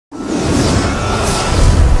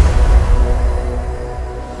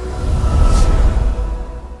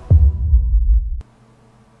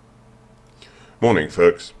Morning,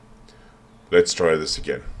 folks. Let's try this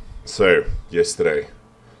again. So, yesterday,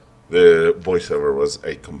 the voiceover was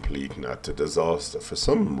a complete and utter disaster. For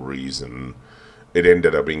some reason, it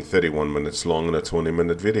ended up being 31 minutes long in a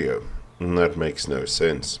 20-minute video. And that makes no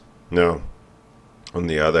sense. Now, on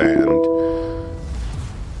the other hand,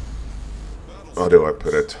 how do I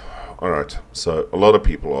put it? Alright, so a lot of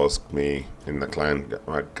people ask me in the clan,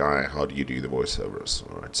 like, Guy, how do you do the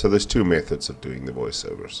voiceovers? Alright, so there's two methods of doing the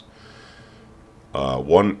voiceovers.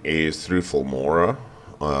 One is through Filmora,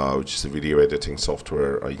 which is the video editing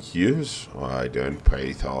software I use. I don't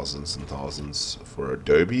pay thousands and thousands for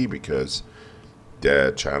Adobe because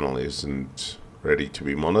their channel isn't ready to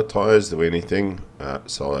be monetized or anything,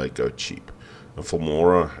 so I go cheap. And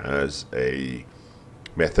Filmora has a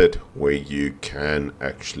method where you can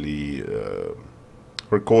actually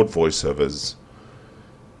record voiceovers.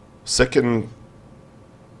 Second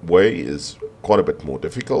way is quite a bit more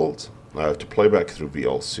difficult. I have to play back through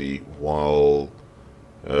VLC while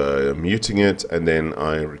muting it, and then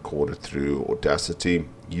I record it through Audacity.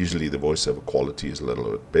 Usually the voiceover quality is a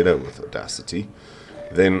little bit better with Audacity.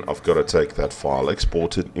 Then I've got to take that file,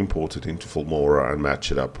 export it, import it into Filmora, and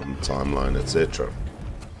match it up on the timeline, etc.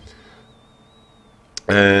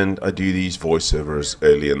 And I do these voiceovers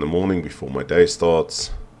early in the morning before my day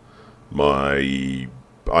starts. I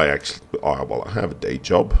have a day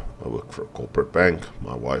job. I work for a corporate bank.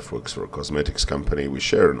 My wife works for a cosmetics company. We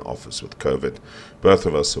share an office with COVID. Both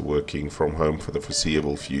of us are working from home for the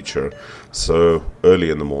foreseeable future. So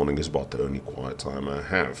early in the morning is about the only quiet time I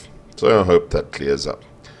have. So I hope that clears up.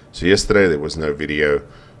 So yesterday there was no video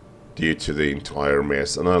due to the entire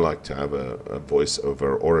mess, and I like to have a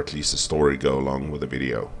voiceover or at least a story go along with a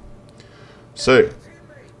video. So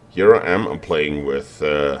here I am. I'm playing with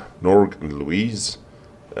Norg and Louise.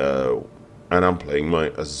 And I'm playing my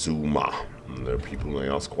Azuma. And there are people may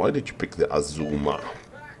ask, why did you pick the Azuma?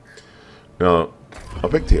 Now, I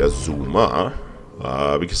picked the Azuma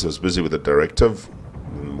because I was busy with a directive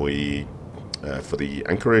for the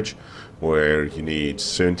anchorage, where you need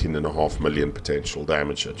 17.5 million potential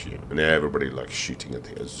damage at you, and everybody likes shooting at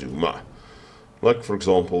the Azuma. Like, for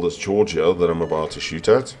example, this Georgia that I'm about to shoot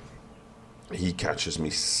at, he catches me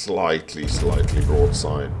slightly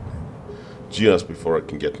broadside just before I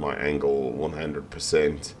can get my angle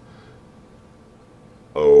 100%.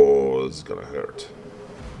 Oh, this is gonna hurt.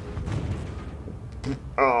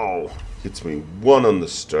 Ow! Hits me one on the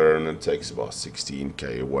stern and takes about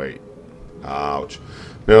 16k away. Ouch.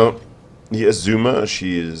 Now, the Azuma,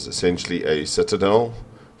 she is essentially a citadel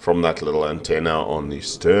from that little antenna on the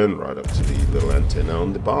stern right up to the little antenna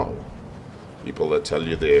on the bow. People that tell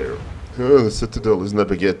you oh, the citadel isn't that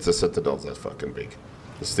big yet. The citadel's that fucking big.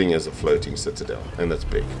 This thing is a floating citadel, and it's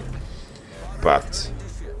big. But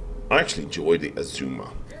I actually enjoy the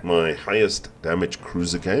Azuma. My highest damage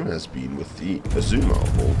cruiser game has been with the Azuma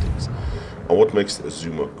of all things. And what makes the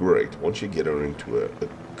Azuma great, once you get her into a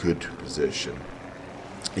good position,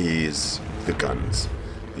 is the guns.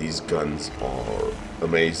 These guns are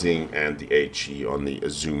amazing, and the HE on the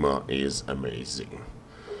Azuma is amazing.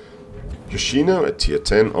 Yoshino at tier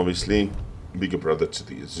 10, obviously, bigger brother to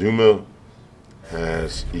the Azuma,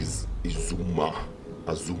 has Azuma,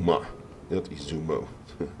 not Izumo,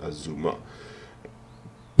 Azuma.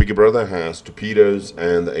 Bigger brother has torpedoes,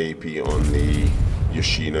 and the AP on the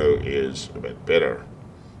Yoshino is a bit better.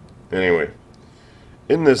 Anyway,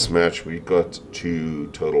 in this match we got two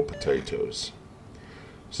total potatoes.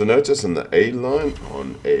 So notice in the A line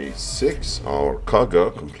on A6, our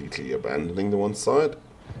Kaga completely abandoning the one side,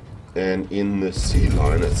 and in the C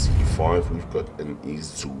line at C5 we've got an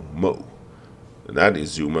Izumo. And that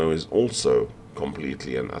Azuma is also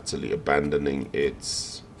completely and utterly abandoning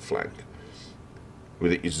its flank.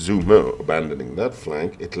 With the Azuma abandoning that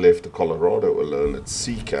flank, it left the Colorado alone at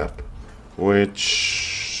C-cap,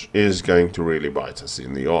 which is going to really bite us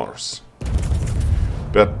in the arse.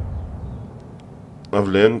 But I've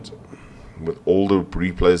learned, with all the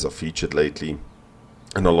replays I've featured lately,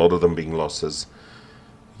 and a lot of them being losses,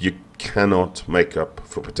 you cannot make up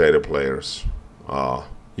for potato players.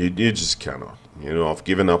 You just cannot. You know, I've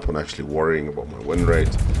given up on actually worrying about my win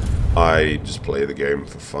rate. I just play the game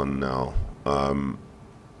for fun now.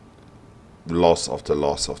 Loss after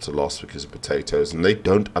loss after loss because of potatoes, and they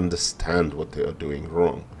don't understand what they are doing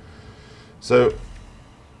wrong. So,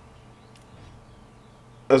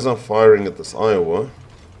 as I'm firing at this Iowa,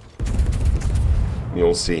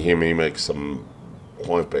 you'll see him, he makes some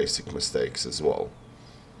quite basic mistakes as well.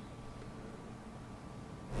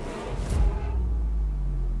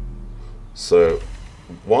 So,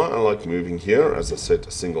 why I like moving here, as I said,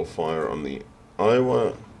 a single fire on the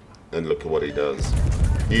Iowa, and look at what he does.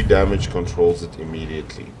 He damage controls it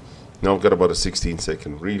immediately. Now I've got about a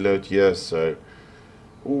 16-second reload here, so...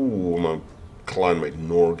 Ooh, my clanmate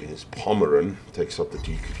Norg, his Pomeran, takes up the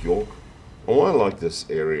Duke of York. And why I like this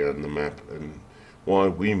area in the map, and why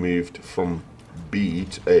we moved from B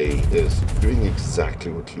to A, is doing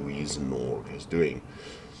exactly what Louise and Norg is doing.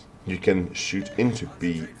 You can shoot into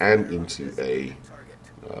B and into A.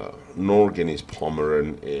 Norg and his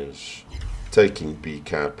Pomeran is taking B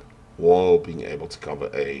cap while being able to cover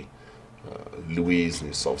A. Louise and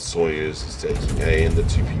his Soft Sawyers is taking A, and the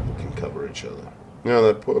two people can cover each other. Now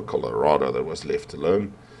that poor Colorado that was left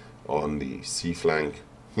alone on the C flank,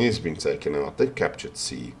 he's been taken out. They've captured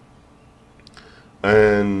C,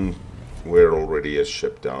 and we're already a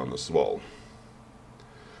ship down as well.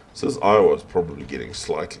 So this Iowa's probably getting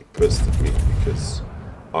slightly pissed at me because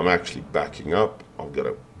I'm actually backing up. I've got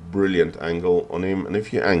a brilliant angle on him, and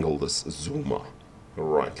if you angle this Azuma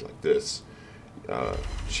right like this,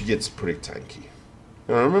 she gets pretty tanky.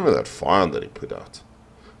 Now remember that fire that he put out?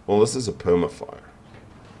 Well, this is a perma-fire.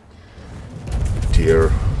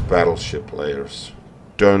 Dear battleship players,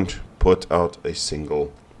 don't put out a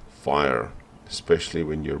single fire, especially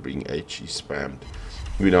when you're being HE spammed.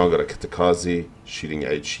 We now got a Katakazi shooting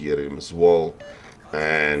HE at him as well,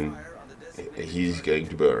 and he's going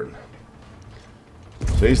to burn.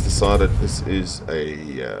 So he's decided this is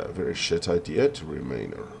a very shit idea to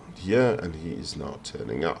remain around here, and he is now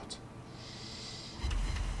turning out.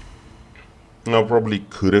 Now, I probably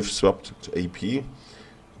could have swapped to AP,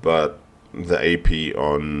 but the AP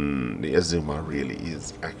on the Azuma really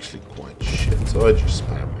is actually quite shit, so I just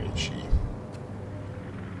spam HE.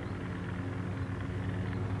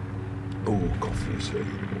 Oh, coffee is early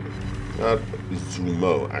in the morning. That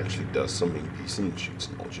Zumo actually does something decent, shoots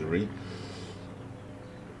an archery.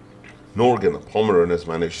 Norg and the Pomeran has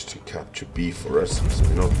managed to capture B for us, so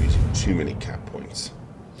we're not losing too many cap points.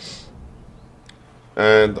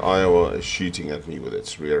 And Iowa is shooting at me with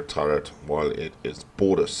its rear turret while it is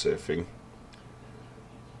border surfing.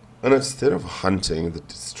 And instead of hunting the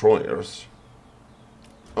destroyers,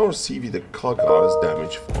 our CV the Kaga is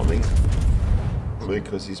damage farming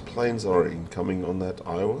because his planes are incoming on that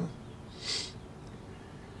Iowa.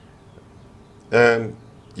 And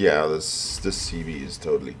yeah, this CV is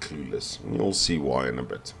totally clueless, and you'll see why in a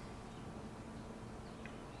bit.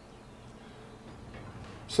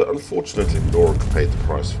 So unfortunately, Norg paid the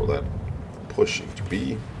price for that pushing to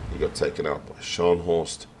B. He got taken out by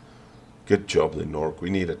Scharnhorst. Good job, the Norg. We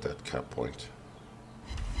needed that cap point.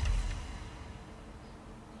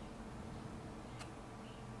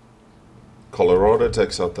 Colorado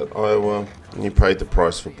takes out that Iowa, and he paid the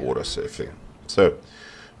price for border surfing. So,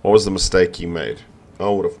 what was the mistake he made? I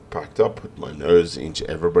would have packed up, put my nose into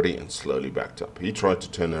everybody, and slowly backed up. He tried to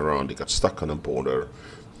turn around. He got stuck on a border.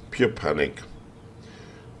 Pure panic.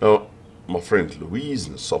 Now, my friend Louise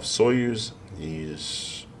in the Soft Soyuz, he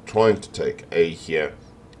is trying to take A here.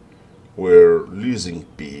 We're losing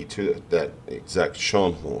B to that exact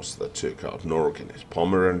Scharnhorst that took out Norg and his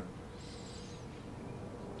Pomeran.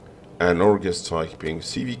 And Norg is typing,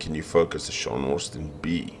 CV, can you focus the Scharnhorst in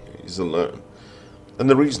B? He's alone. And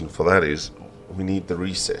the reason for that is we need the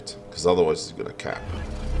reset, because otherwise he's going to cap.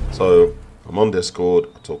 So I'm on Discord,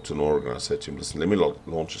 I talked to Norg and I said to him, listen, let me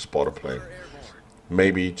launch a spotter plane.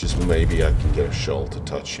 Maybe, just maybe, I can get a shell to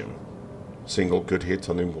touch him. Single good hit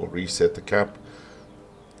on him will reset the cap.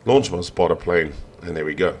 Launch my spotter plane, and there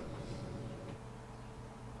we go.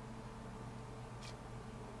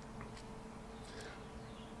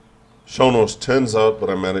 Scharnhorst turns out, but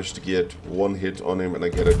I managed to get one hit on him, and I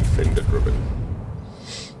get a defender ribbon.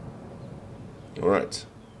 Alright.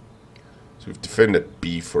 So we've defended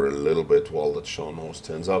B for a little bit while that Scharnhorst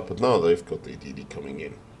turns out, but now they've got the DD coming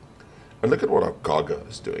in. And look at what our Gaga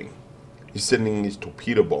is doing. He's sending his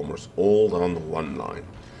torpedo bombers all down the one line.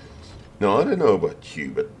 Now, I don't know about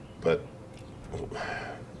you, but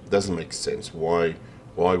it doesn't make sense. Why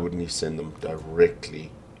wouldn't he send them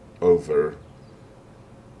directly over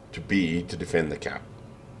to B to defend the cap?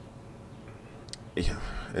 Yeah,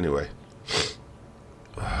 anyway.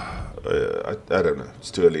 I don't know.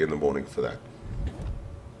 It's too early in the morning for that.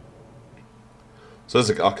 So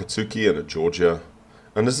there's a Akatsuki and a Georgia.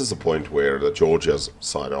 And this is a point where the Georgia's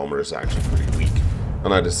side armor is actually pretty weak.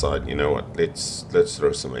 And I decide, you know what, let's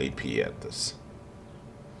throw some AP at this.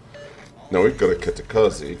 Now we've got a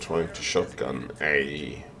Katakazi trying to shotgun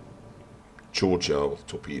a Georgia with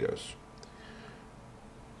torpedoes.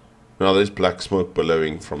 Now there's black smoke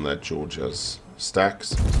billowing from that Georgia's stacks,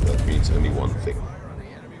 so that means only one thing.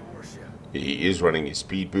 He is running his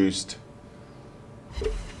speed boost.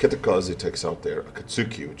 Katakazi takes out their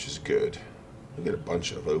Akatsuki, which is good. We get a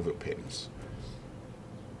bunch of overpins.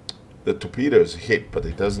 The torpedoes hit, but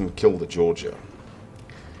it doesn't kill the Georgia.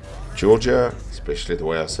 Georgia, especially the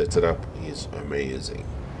way I set it up, is amazing.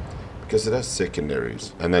 Because it has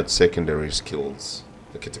secondaries, and that secondaries kills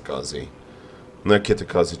the Kitakaze. And that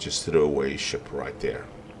Kitakaze just threw away his ship right there.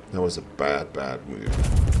 That was a bad, bad move.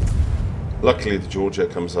 Luckily, the Georgia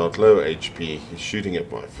comes out low HP. He's shooting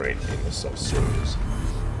at my friend in the soft series.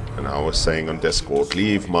 And I was saying on Discord,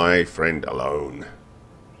 leave my friend alone.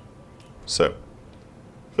 So,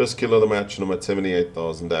 first kill of the match, and I'm at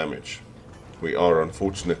 78,000 damage. We are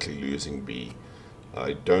unfortunately losing B.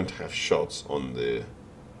 I don't have shots on the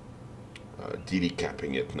DD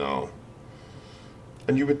capping it now.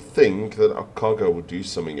 And you would think that our cargo would do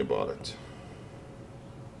something about it.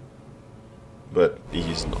 But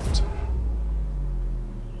he's not.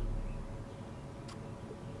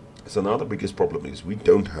 So now the biggest problem is we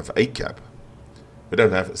don't have a cap. We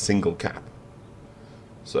don't have a single cap.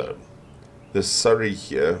 So, this Surrey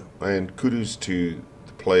here, and kudos to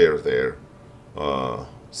the player there,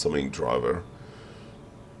 something driver.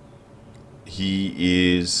 He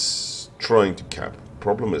is trying to cap.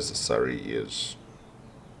 Problem is the Surrey is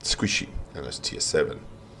squishy and it's tier 7.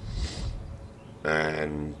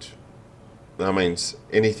 And that means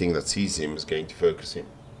anything that sees him is going to focus him.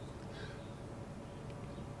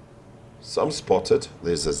 Some spotted.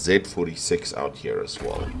 There's a Z46 out here as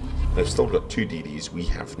well. They've still got 2 DDs. We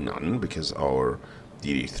have none because our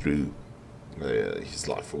DD threw his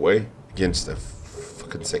life away against a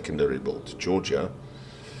fucking secondary build, Georgia.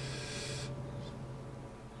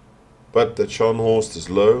 But the Scharnhorst is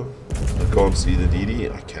low. I can't see the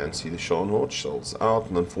DD. I can see the Scharnhorst. Shells out,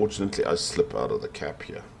 and unfortunately I slip out of the cap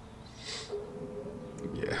here.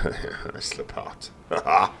 Yeah, I slip out.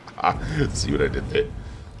 See what I did there?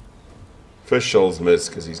 First shells miss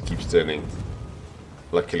because he keeps turning.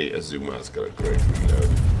 Luckily, Azuma's got a great reload.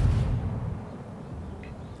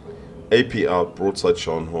 AP out, broadside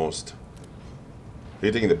Scharnhorst.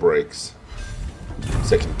 Hitting the brakes.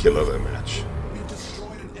 Second kill of the match.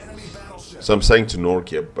 So I'm saying to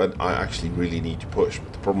Norkia, but I actually really need to push.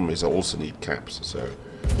 But the problem is I also need caps. So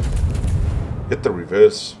hit the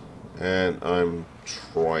reverse. And I'm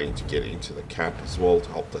trying to get into the cap as well to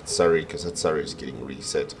help that Surrey, because that Surrey is getting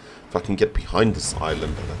reset. If I can get behind this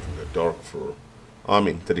island and I can go dark for,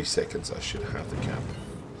 30 seconds, I should have the cap.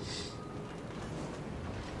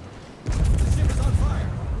 The ship is on fire.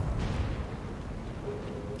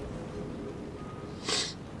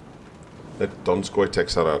 That Donskoy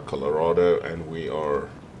takes out our Colorado, and we're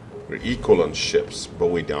equal on ships, but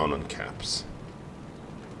we're down on caps.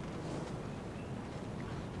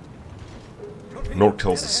 Nor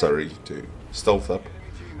tells the Surrey to stealth up.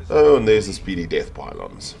 Oh, and there's the speedy death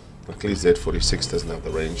pylons. Luckily Z46 doesn't have the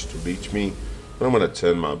range to reach me, but I'm going to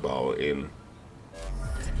turn my bow in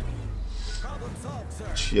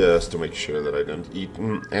just to make sure that I don't eat.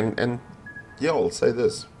 And yeah, I'll say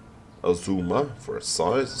this. Azuma, for a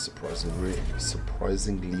size, is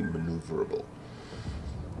surprisingly maneuverable.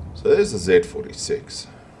 So there's the Z46.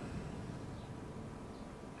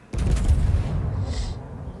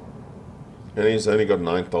 And he's only got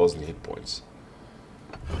 9,000 hit points.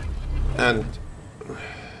 And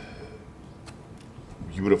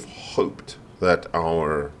you would have hoped that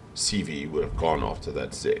our CV would have gone after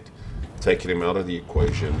that Z. Taking him out of the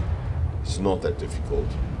equation, it's not that difficult.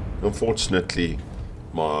 Unfortunately,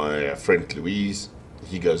 my friend Louise,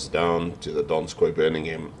 he goes down to the Donskoy, burning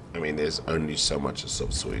him. I mean, there's only so much a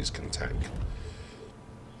Subsuez can tank.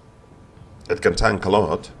 It can tank a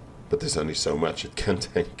lot, but there's only so much it can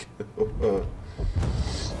tank.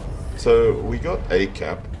 So we got a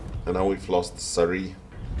cap, and now we've lost Surrey,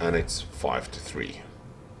 and it's 5-3.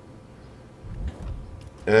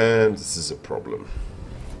 And this is a problem.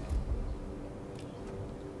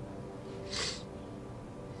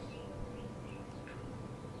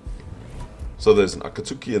 So there's an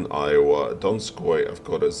Akatsuki in Iowa, a Donskoy. I've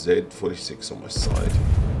got a Z46 on my side.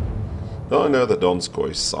 Now I know the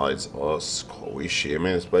Donskoy sides are squishy. I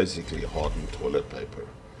mean, it's basically hardened toilet paper.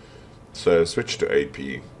 So switch to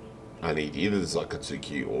AP. I need either the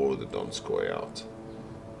Akatsuki or the Donskoy out.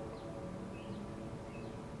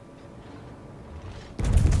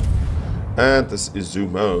 And this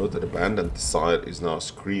Azuma that abandoned the side is now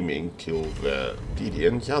screaming, kill the DD.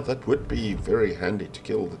 And yeah, that would be very handy to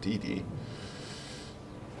kill the DD.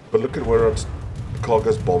 But look at where our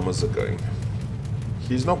cargo's bombers are going.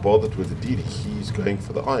 He's not bothered with the DD, he's going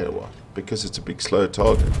for the Iowa, because it's a big slow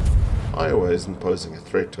target. Iowa isn't posing a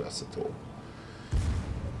threat to us at all.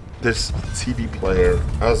 This CB player,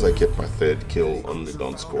 as I get my third kill on the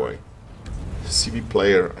Donskoy, the CB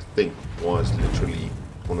player, I think, was literally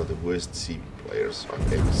one of the worst CB players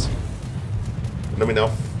I've ever seen. And I mean,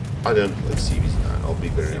 I don't play CVs now, I'll be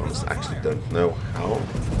very honest. I actually don't know how.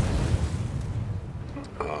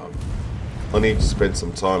 I need to spend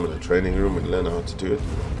some time in a training room and learn how to do it.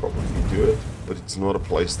 I'll probably do it, but it's not a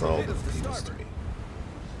play style that appeals to me.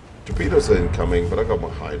 Torpedoes are incoming, but I got my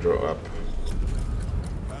Hydro up.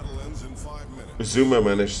 Battle ends in 5 minutes. Azuma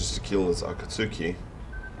manages to kill this Akatsuki.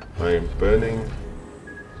 I am burning.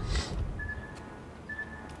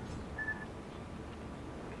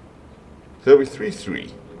 There'll be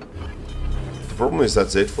 3-3. The problem is that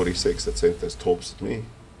Z46 that sent those torps at me.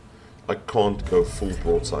 I can't go full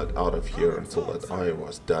broadside out of here until that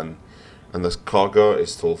Iowa's done. And this cargo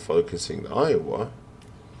is still focusing the Iowa.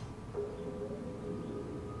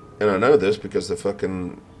 And I know this because the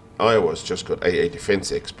fucking Iowa's just got AA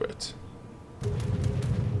defense expert.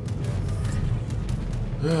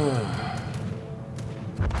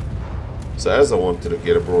 So as I wanted to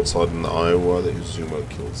get a broadside in the Iowa, the Azuma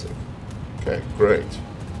kills him. Okay, great.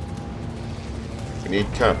 We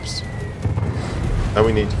need caps. And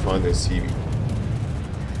we need to find their CV.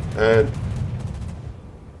 And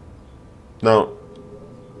now,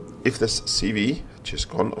 if this CV had just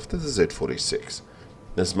gone after the Z46,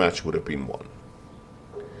 this match would have been won.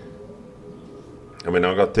 I mean,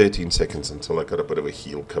 I got 13 seconds until I got a bit of a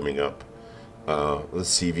heal coming up. The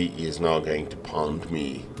CV is now going to pound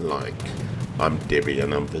me like I'm Debbie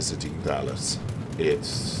and I'm visiting Dallas.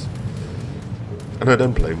 And I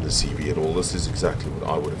don't blame the CV at all. This is exactly what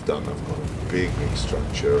I would have done. I've got a big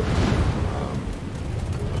structure.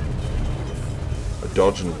 I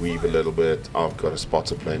dodge and weave a little bit. I've got a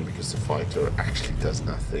spotter plane because the fighter actually does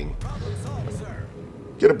nothing.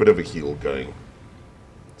 Get a bit of a heal going.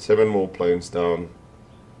 7 more planes down.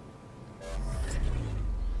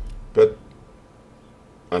 But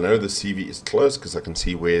I know the CV is close because I can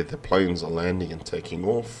see where the planes are landing and taking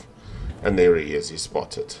off. And there he is, he's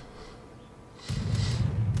spotted.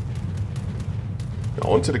 I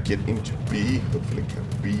wanted to get into B, hopefully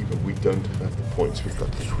get B, but we don't have the points. We've got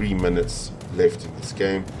 3 minutes left in this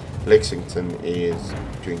game. Lexington is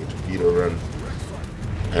doing a torpedo run,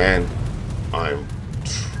 and I'm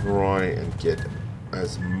trying and get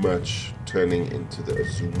as much turning into the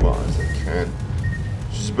Azuma as I can.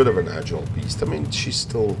 She's a bit of an agile beast. I mean, she's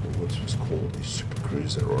still what was called a super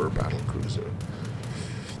cruiser or a battle cruiser.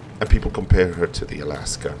 And people compare her to the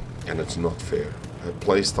Alaska, and it's not fair. Her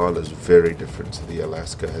playstyle is very different to the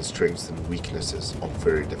Alaska. Her strengths and weaknesses are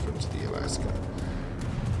very different to the Alaska.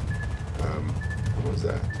 What was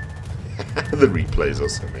that? The replays are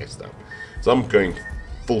so messed up. So I'm going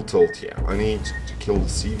full tilt here. I need to kill the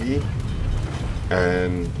CV,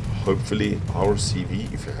 and hopefully our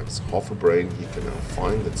CV, if he has half a brain, he can now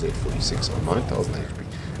find that Z46 on 9000 HP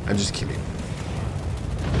and just kill him.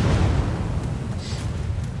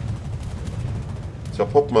 So I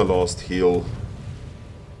pop my last heal,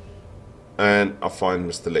 and I find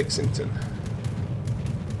Mr. Lexington.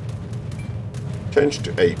 Change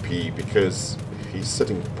to AP because he's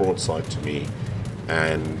sitting broadside to me,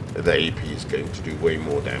 and the AP is going to do way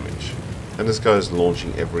more damage. And this guy is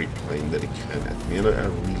launching every plane that he can at me, and I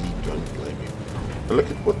really don't blame him. And look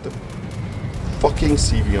at what the fucking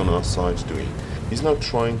CV on our side is doing. He's now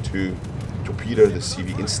trying to torpedo the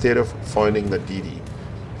CV instead of finding the DD.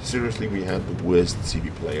 Seriously, we had the worst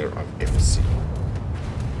CV player I've ever seen.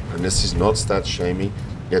 And this is not stat shaming,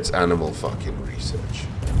 it's animal fucking research.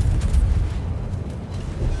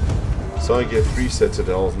 So I get 3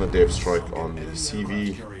 Citadels and a Dev Strike on the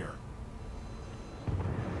CV.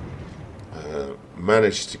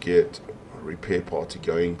 Managed to get a repair party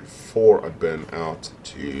going before I burn out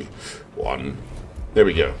to 1. There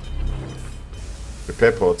we go.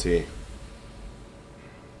 Repair party.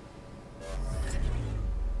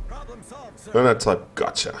 And I type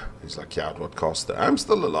gotcha. He's like, yeah, at what cost? I'm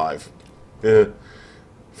still alive.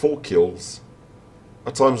 4 kills.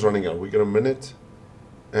 Our time's running out. We got a minute.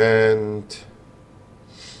 And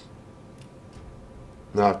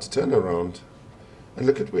now I have to turn around and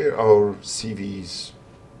look at where our CV's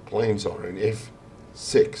planes are in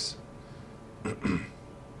F6.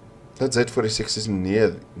 That Z46 isn't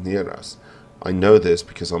near us. I know this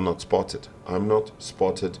because I'm not spotted. I'm not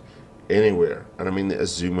spotted anywhere. And I mean the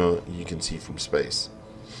Azuma you can see from space.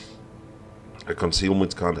 A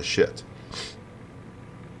concealment's kind of shit.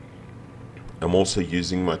 I'm also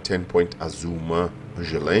using my 10-point Azuma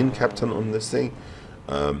Ghislaine captain on this thing.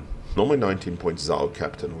 Not my 19-point Zhao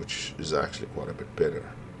captain, which is actually quite a bit better.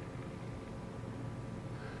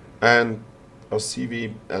 And our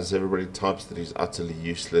CV, as everybody types that he's utterly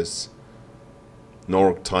useless.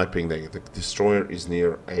 Norg typing there, the destroyer is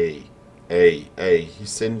near A. He's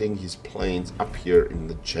sending his planes up here in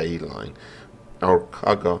the J line. our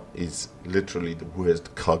Kaga is literally the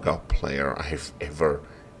worst Kaga player I have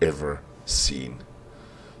ever seen.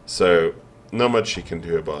 So not much you can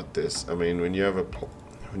do about this. I mean, when you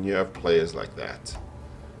have players like that,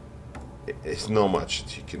 it's not much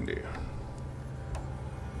that you can do.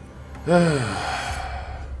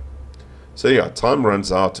 So yeah, time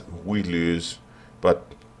runs out, we lose,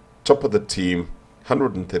 but top of the team,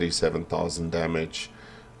 137,000 damage,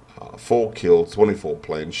 4 kills, 24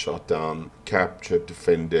 planes shot down, captured,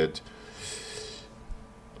 defended.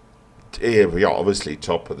 Yeah, we are obviously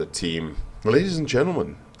top of the team. Ladies and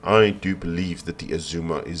gentlemen, I do believe that the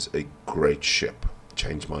Azuma is a great ship.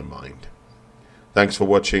 Changed my mind. Thanks for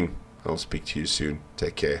watching. I'll speak to you soon.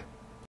 Take care.